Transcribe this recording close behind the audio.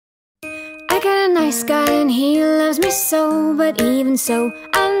got a nice guy and he loves me so, but even so,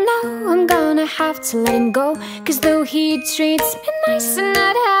 I know I'm gonna have to let him go. Cause though he treats me nice and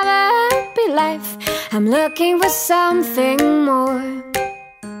I'd have a happy life, I'm looking for something more,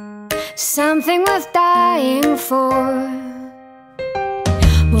 something worth dying for.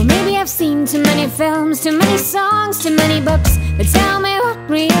 Well, maybe I've seen too many films, too many songs, too many books that tell me what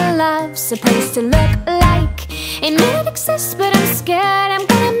real love's supposed to look like. It may exist, but I'm scared I'm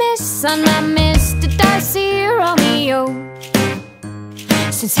gonna miss on my Mr. Darcy Romeo.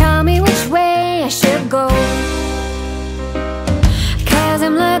 So tell me which way I should go, cause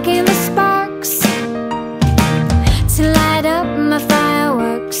I'm looking for sparks to light up my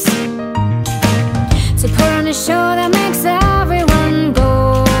fireworks, to put on a show that makes everyone go.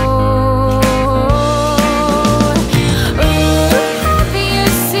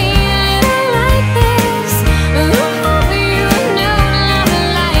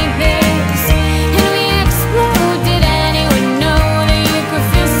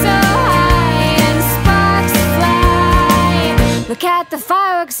 Look at the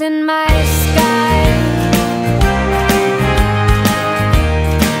fireworks in my sky.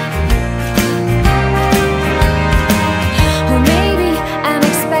 Or maybe I'm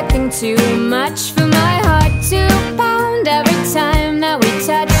expecting too much for my heart to pound every time that we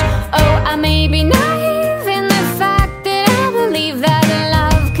touch. Oh, I may be naive in the fact that I believe that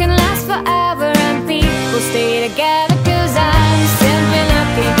love can last forever and people stay together. Cause I'm simply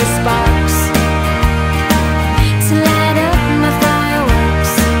looking for sparks to light up my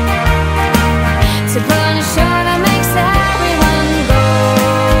fireworks, to put on a show that makes everyone go.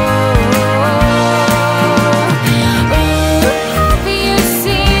 Ooh, have you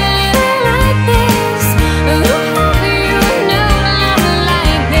seen it like this? Ooh, have you known love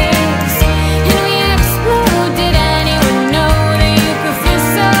like this? And we explode, did anyone know that you could feel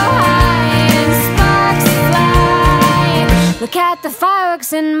so high and sparks fly? Look at the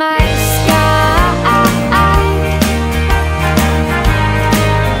fireworks in my sky.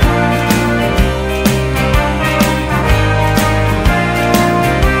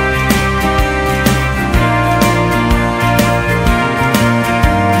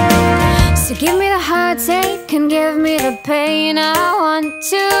 Give me the heartache and give me the pain. I want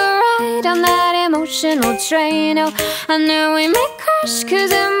to ride on that emotional train. Oh, I know we may crash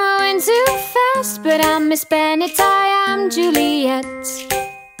cause I'm moving too fast, but I'm Miss Bennet, I am Juliet,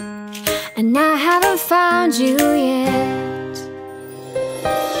 and I haven't found you yet.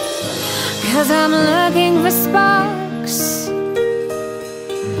 Cause I'm looking for sparks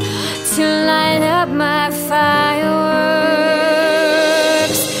to light up my fireworks.